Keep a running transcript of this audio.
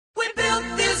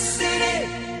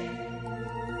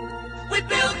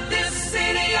built this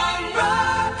city on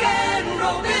rock and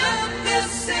roll. Built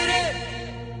this city.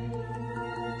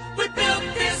 We built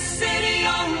this city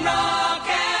on rock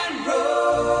and roll.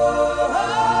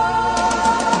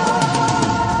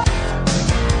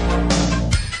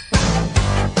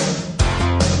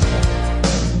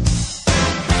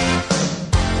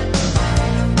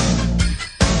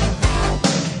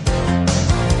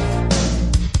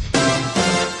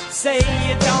 Say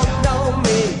you don't know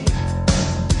me,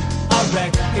 I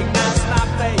recognize my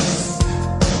face.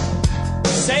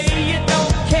 Say you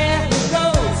don't care who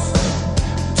goes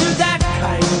to that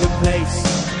kind of place.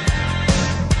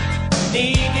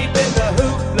 Knee deep in the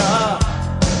hoopla,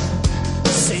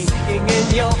 sinking in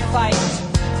your fight.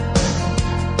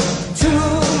 Too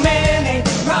many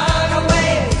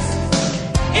runaways,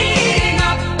 eating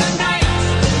up the night.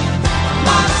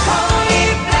 Marconi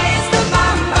plays the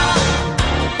mambo.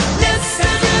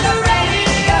 Listen to the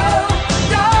radio.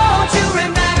 Don't you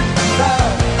remember?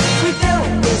 We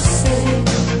built this city.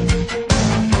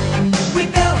 We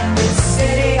built this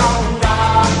city on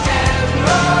rock and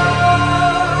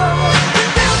roll. We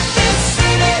built this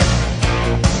city.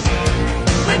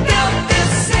 We built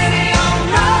this city on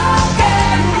rock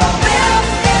and roll. Built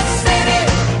this city.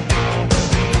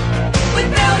 We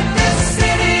built this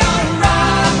city on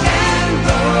rock and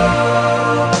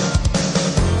roll.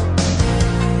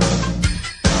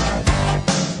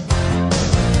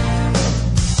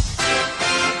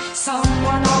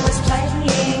 Someone always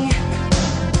playing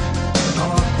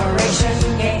corporation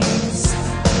games.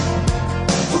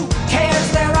 Who cares?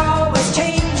 They're always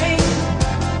changing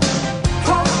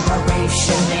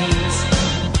corporation names.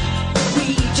 We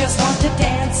just want to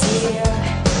dance here.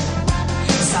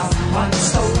 Someone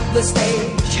stole the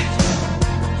stage.